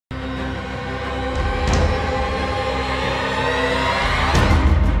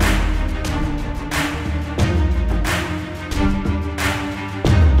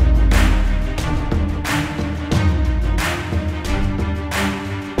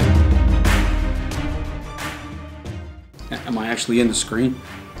actually in the screen?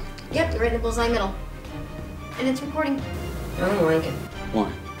 Yep, you're right in the bullseye middle. And it's recording. I don't like it.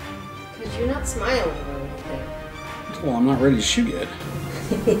 Why? Because you're not smiling or anything. Well, I'm not ready to shoot yet.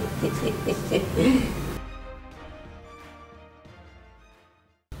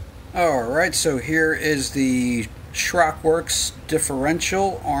 Alright, so here is the ShrockWorks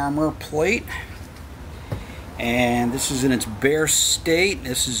Differential Armour plate. And this is in its bare state.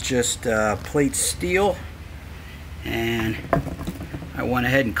 This is just plate steel. And I went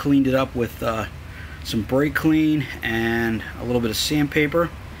ahead and cleaned it up with some brakekleen and a little bit of sandpaper,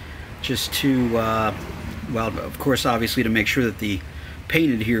 just to, well, of course, obviously to make sure that the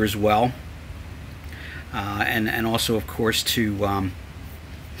paint adheres well, and also, of course, to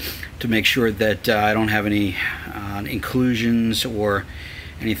make sure that I don't have any inclusions or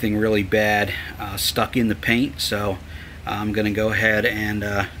anything really bad stuck in the paint. So I'm going to go ahead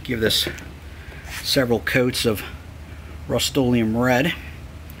and give this several coats of Rust-Oleum red,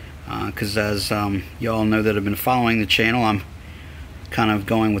 because as you all know that have been following the channel, I'm kind of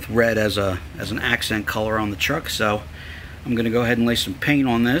going with red as an accent color on the truck. So I'm going to go ahead and lay some paint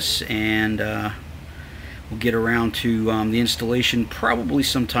on this, and we'll get around to the installation probably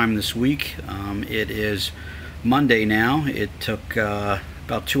sometime this week. It is Monday now. It took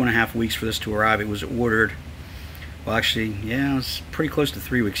about 2.5 weeks for this to arrive. It was ordered, well, actually, yeah, it's pretty close to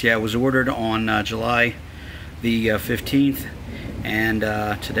 3 weeks. Yeah, it was ordered on July the 15th, and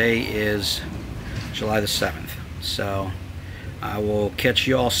today is July the 7th. So I will catch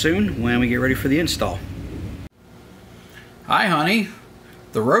you all soon when we get ready for the install. Hi, honey.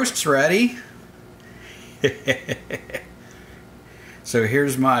 The roast's ready. So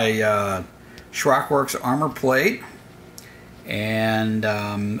here's my ShrockWorks armor plate, and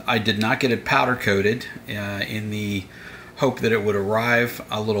I did not get it powder coated in the hope that it would arrive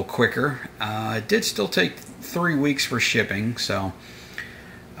a little quicker. It did still take 3 weeks for shipping, so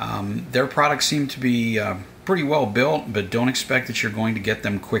their products seem to be pretty well built, but don't expect that you're going to get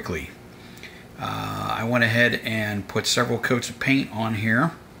them quickly. I went ahead and put several coats of paint on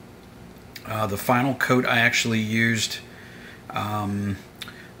here. The final coat I actually used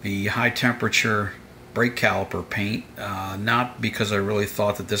the high temperature brake caliper paint, not because I really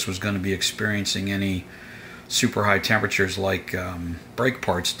thought that this was going to be experiencing any super high temperatures like brake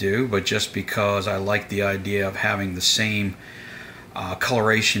parts do, but just because I like the idea of having the same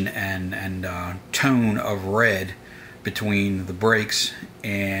coloration and tone of red between the brakes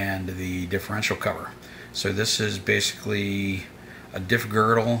and the differential cover. So this is basically a diff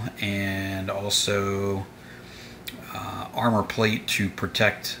girdle and also armor plate to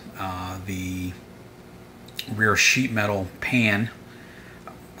protect the rear sheet metal pan,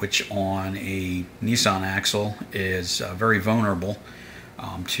 which on a Nissan axle is very vulnerable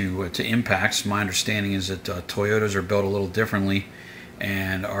to impacts. My understanding is that Toyotas are built a little differently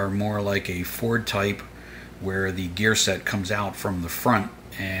and are more like a Ford type, where the gear set comes out from the front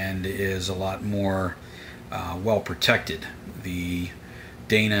and is a lot more well protected. The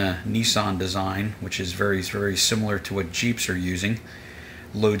Dana Nissan design, which is very similar to what Jeeps are using,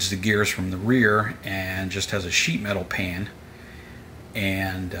 loads the gears from the rear and just has a sheet metal pan,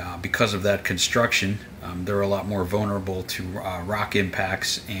 and because of that construction, they're a lot more vulnerable to rock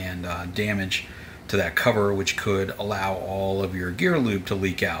impacts and damage to that cover, which could allow all of your gear lube to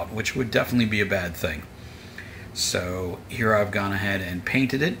leak out, which would definitely be a bad thing. So here I've gone ahead and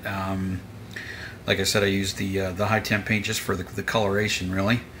painted it. Like I said, I used the high temp paint just for the coloration,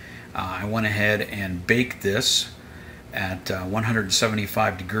 really. I went ahead and baked this at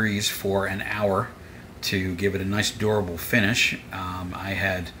 175 degrees for an hour to give it a nice durable finish. I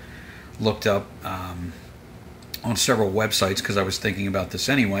had looked up on several websites because I was thinking about this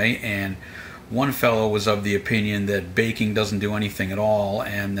anyway, and one fellow was of the opinion that baking doesn't do anything at all,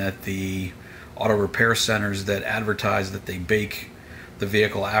 and that the auto repair centers that advertise that they bake the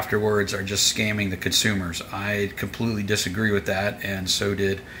vehicle afterwards are just scamming the consumers. I completely disagree with that, and so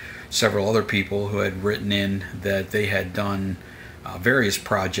did several other people who had written in that they had done various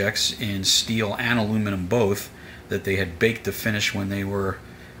projects in steel and aluminum both, that they had baked the finish when they were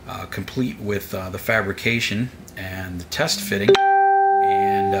complete with the fabrication and the test fitting,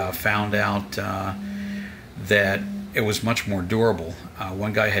 and found out that it was much more durable.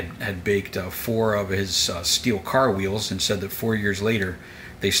 One guy had baked 4 of his steel car wheels and said that 4 years later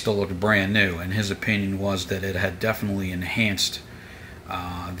they still looked brand new, and his opinion was that it had definitely enhanced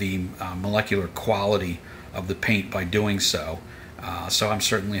the molecular quality of the paint by doing so. So I'm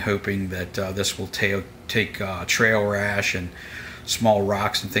certainly hoping that this will take trail rash and small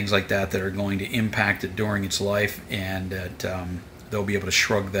rocks and things like that that are going to impact it during its life, and that they'll be able to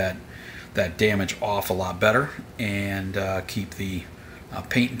shrug that that damage off a lot better and keep the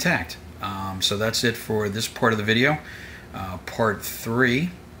paint intact. So that's it for this part of the video. Part 3,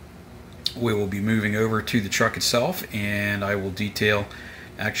 we will be moving over to the truck itself, and I will detail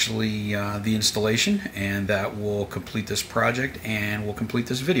actually the installation, and that will complete this project and will complete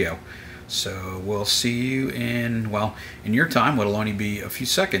this video. So we'll see you in, well, in your time, it'll only be a few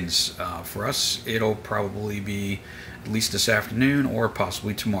seconds. For us, it'll probably be at least this afternoon or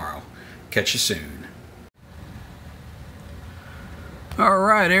possibly tomorrow. Catch you soon.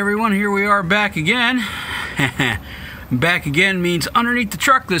 Alright everyone, here we are back again. Back again means underneath the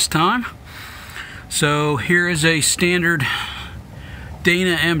truck this time. So here is a standard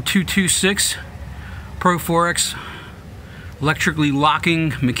Dana M226 Pro 4X electrically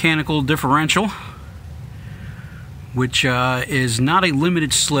locking mechanical differential, which is not a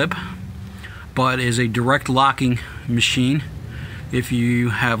limited slip but is a direct locking machine. If you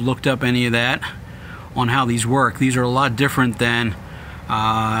have looked up any of that on how these work, these are a lot different than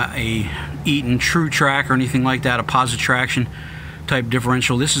a Eaton True Track or anything like that, a positive traction type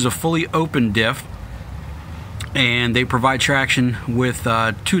differential. This is a fully open diff, and they provide traction with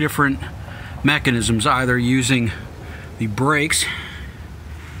two different mechanisms, either using the brakes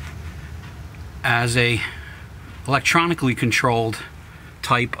as a electronically controlled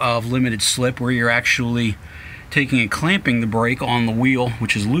type of limited slip, where you're actually taking and clamping the brake on the wheel,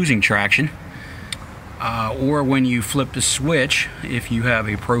 which is losing traction, or when you flip the switch, if you have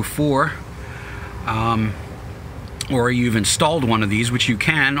a Pro 4 or you've installed one of these, which you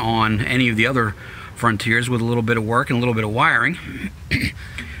can on any of the other Frontiers with a little bit of work and a little bit of wiring,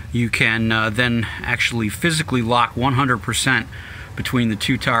 you can then actually physically lock 100% between the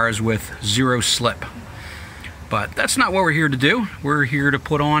two tires with zero slip. But that's not what we're here to do. We're here to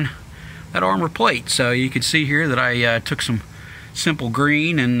put on that armor plate. So you can see here that I took some simple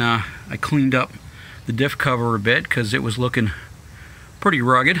green and I cleaned up the diff cover a bit because it was looking pretty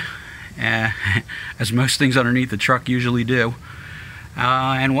rugged, as most things underneath the truck usually do.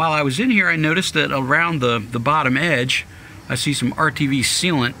 And while I was in here, I noticed that around the bottom edge, I see some RTV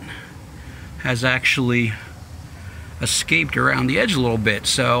sealant has actually escaped around the edge a little bit.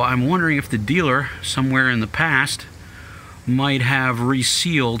 So I'm wondering if the dealer somewhere in the past might have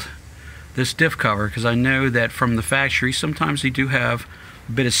resealed this diff cover, because I know that from the factory sometimes they do have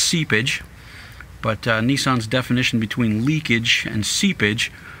a bit of seepage, but Nissan's definition between leakage and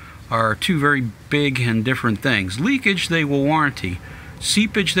seepage are two very big and different things. Leakage they will warranty.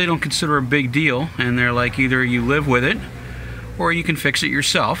 Seepage they don't consider a big deal, and they're like, either you live with it or you can fix it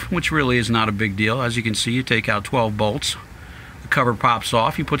yourself, which really is not a big deal. As you can see, you take out 12 bolts, the cover pops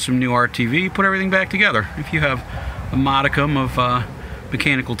off, you put some new RTV, you put everything back together. If you have a modicum of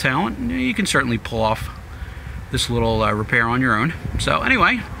mechanical talent, you can certainly pull off this little repair on your own. So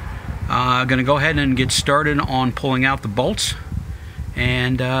anyway, I'm going to go ahead and get started on pulling out the bolts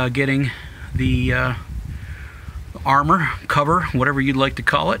and getting the armor, cover, whatever you'd like to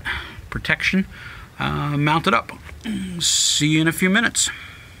call it, protection, mounted up. See you in a few minutes.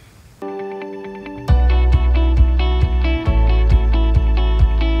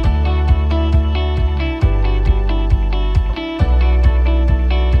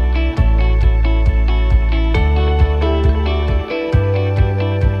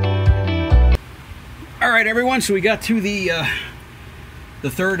 Alright everyone, so we got to the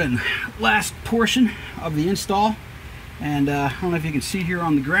third and last portion of the install, and I don't know if you can see here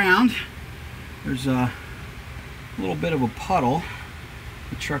on the ground, there's a little bit of a puddle.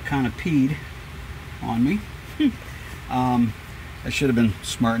 The truck kind of peed on me. I should have been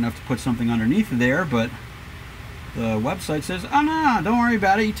smart enough to put something underneath there, but the website says, oh no, don't worry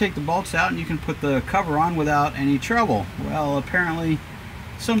about it, you take the bolts out and you can put the cover on without any trouble. Well, apparently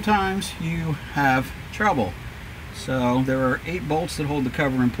sometimes you have trouble. So there are 8 bolts that hold the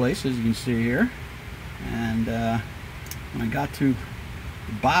cover in place, as you can see here, and when I got to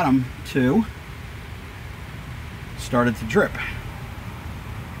the bottom 2, started to drip,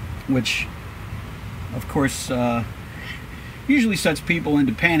 which of course usually sets people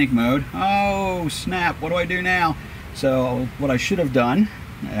into panic mode. Oh snap, what do I do now? So what I should have done,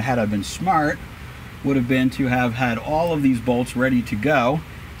 had I been smart, would have been to have had all of these bolts ready to go,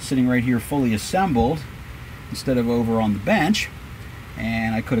 sitting right here fully assembled, instead of over on the bench,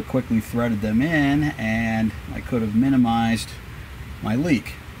 and I could have quickly threaded them in and I could have minimized my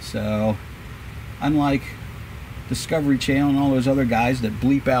leak. So unlike Discovery Channel and all those other guys that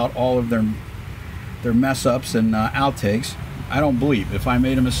bleep out all of their mess ups and outtakes, I don't bleep. If I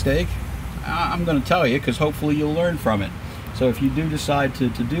made a mistake, I'm going to tell you, because hopefully you'll learn from it. So if you do decide to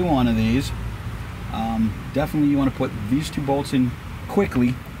do one of these, definitely you want to put these 2 bolts in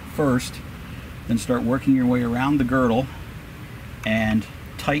quickly, first, then start working your way around the girdle and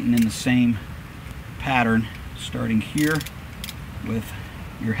tighten in the same pattern, starting here with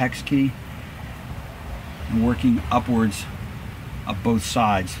your hex key and working upwards of both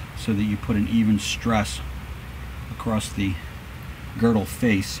sides so that you put an even stress across the girdle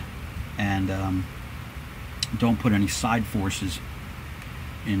face, and don't put any side forces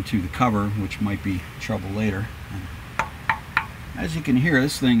into the cover, which might be trouble later. And as you can hear,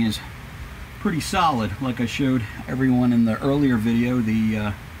 this thing is pretty solid. Like I showed everyone in the earlier video,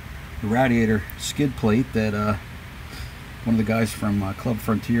 the radiator skid plate that one of the guys from Club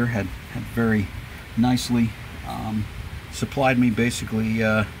Frontier had very nicely supplied me, basically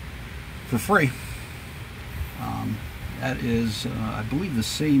for free. That is, I believe, the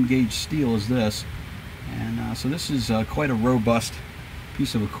same gauge steel as this, and so this is quite a robust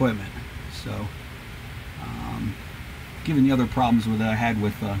piece of equipment. So, given the other problems that I had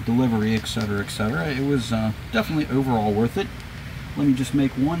with delivery, etc., it was definitely overall worth it. Let me just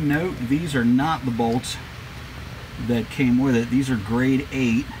make one note: these are not the bolts that came with it. These are grade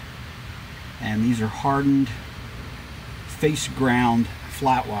 8, and these are hardened face ground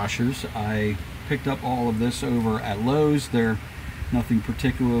flat washers. I picked up all of this over at Lowe's. They're nothing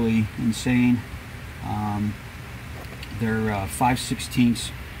particularly insane. They're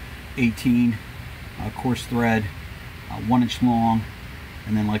 5/16 18 coarse thread, 1 inch long,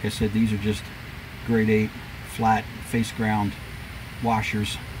 and then, like I said, these are just grade 8 flat face ground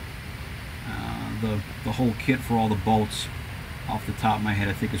washers. The whole kit for all the bolts, off the top of my head,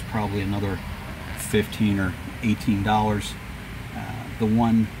 I think is probably another $15 or $18.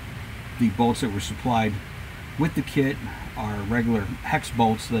 The bolts that were supplied with the kit are regular hex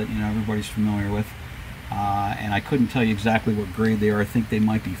bolts that, you know, everybody's familiar with, and I couldn't tell you exactly what grade they are. I think they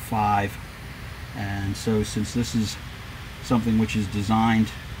might be 5. And so, since this is something which is designed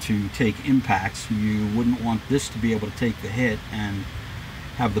to take impacts, you wouldn't want this to be able to take the hit and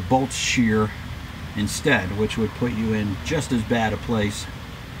have the bolts shear instead, which would put you in just as bad a place,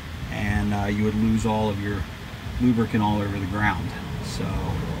 and you would lose all of your lubricant all over the ground. So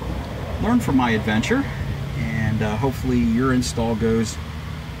learn from my adventure, and hopefully your install goes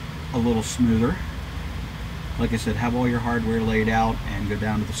a little smoother. Like I said, have all your hardware laid out and go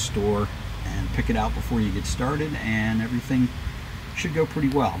down to the store and pick it out before you get started, and everything should go pretty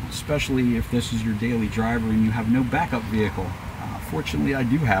well, especially if this is your daily driver and you have no backup vehicle. Fortunately, I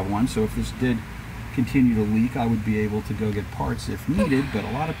do have one, so if this did continue to leak, I would be able to go get parts if needed. But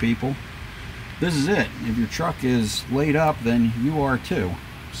a lot of people, this is it. If your truck is laid up, then you are too.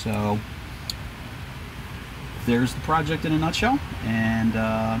 So there's the project in a nutshell, and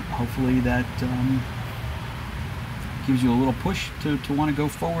hopefully that gives you a little push to want to go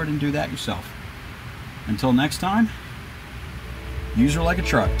forward and do that yourself. Until next time, use her like a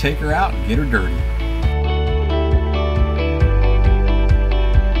truck. Take her out and get her dirty.